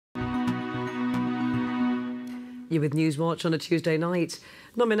You're with Newswatch on a Tuesday night.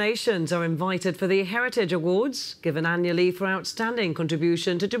 Nominations are invited for the Heritage Awards, given annually for outstanding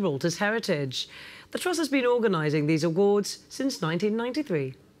contribution to Gibraltar's heritage. The Trust has been organising these awards since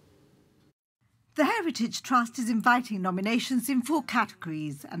 1993. The Heritage Trust is inviting nominations in 4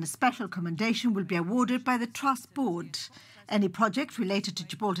 categories, and a special commendation will be awarded by the Trust Board. Any project related to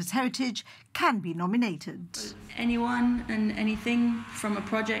Gibraltar's heritage can be nominated. Anyone and anything, from a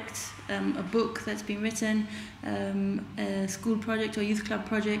project, a book that's been written, a school project or youth club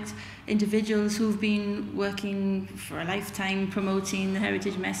project, individuals who've been working for a lifetime promoting the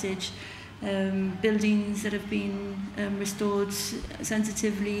heritage message, buildings that have been restored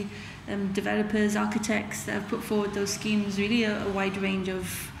sensitively, developers, architects that have put forward those schemes. Really a wide range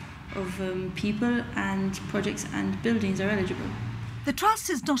of people and projects and buildings are eligible. The Trust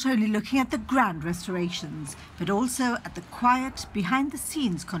is not only looking at the grand restorations, but also at the quiet,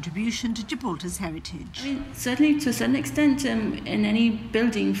 behind-the-scenes contribution to Gibraltar's heritage. I mean, certainly to a certain extent, in any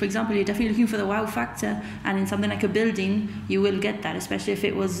building, for example, you're definitely looking for the wow factor, and in something like a building, you will get that, especially if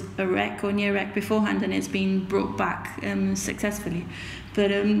it was a wreck or near wreck beforehand and it's been brought back successfully. But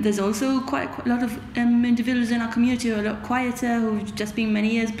there's also quite a lot of individuals in our community who are a lot quieter, who've just been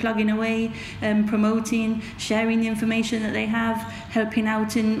many years plugging away, promoting, sharing the information that they have, helping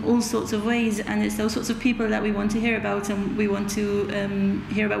out in all sorts of ways. And it's those sorts of people that we want to hear about, and we want to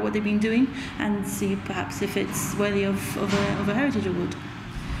hear about what they've been doing and see perhaps if it's worthy of a Heritage Award.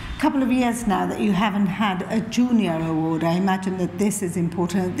 Couple of years now that you haven't had a junior award. I imagine that this is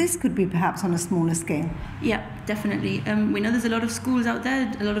important. This could be perhaps on a smaller scale. Yeah, definitely. We know there's a lot of schools out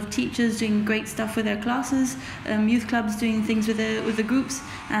there, a lot of teachers doing great stuff with their classes, youth clubs doing things with the groups,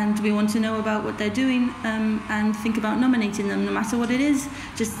 and we want to know about what they're doing and think about nominating them, no matter what it is.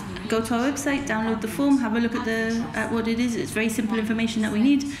 Just go to our website, download the form, have a look at what it is. It's very simple information that we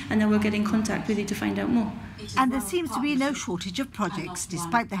need, and then we'll get in contact with you to find out more. And there seems to be no shortage of projects,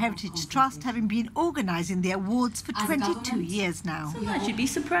 despite the Heritage Trust having been organising the awards for 22 years now. Sometimes you'd be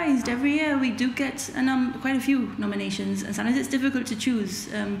surprised. Every year we do get quite a few nominations, and sometimes it's difficult to choose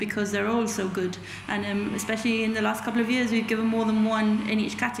because they're all so good. And especially in the last couple of years, we've given more than one in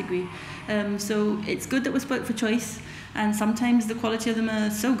each category. So it's good that we're spoke for choice. And sometimes the quality of them are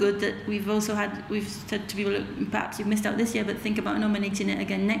so good that we've said to people, perhaps you've missed out this year, but think about nominating it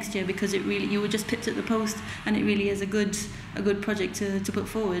again next year, because it really, you were just pipped at the post, and it really is a good project to put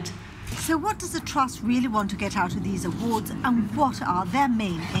forward. So what does the Trust really want to get out of these awards, and what are their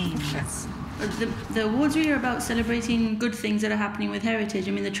main aims? The awards really are about celebrating good things that are happening with heritage.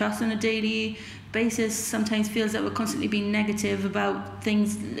 I mean, the Trust on a daily basis sometimes feels that we're constantly being negative about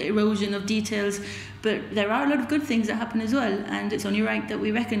things, erosion of details, but there are a lot of good things that happen as well, and it's only right that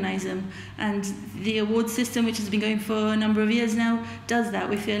we recognise them. And the award system, which has been going for a number of years now, does that.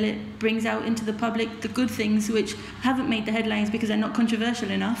 We feel it brings out into the public the good things which haven't made the headlines because they're not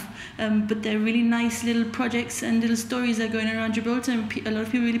controversial enough, but they're really nice little projects and little stories that are going around Gibraltar, and a lot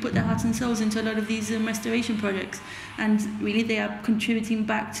of people really put their hearts and souls into a lot of these restoration projects, and really they are contributing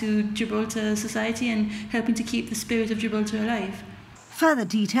back to Gibraltar society and helping to keep the spirit of Gibraltar alive. Further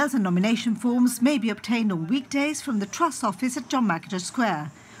details and nomination forms may be obtained on weekdays from the Trust office at John Mackintosh Square,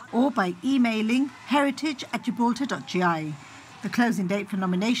 or by emailing heritage@gibraltar.gi. The closing date for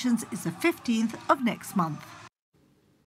nominations is the 15th of next month.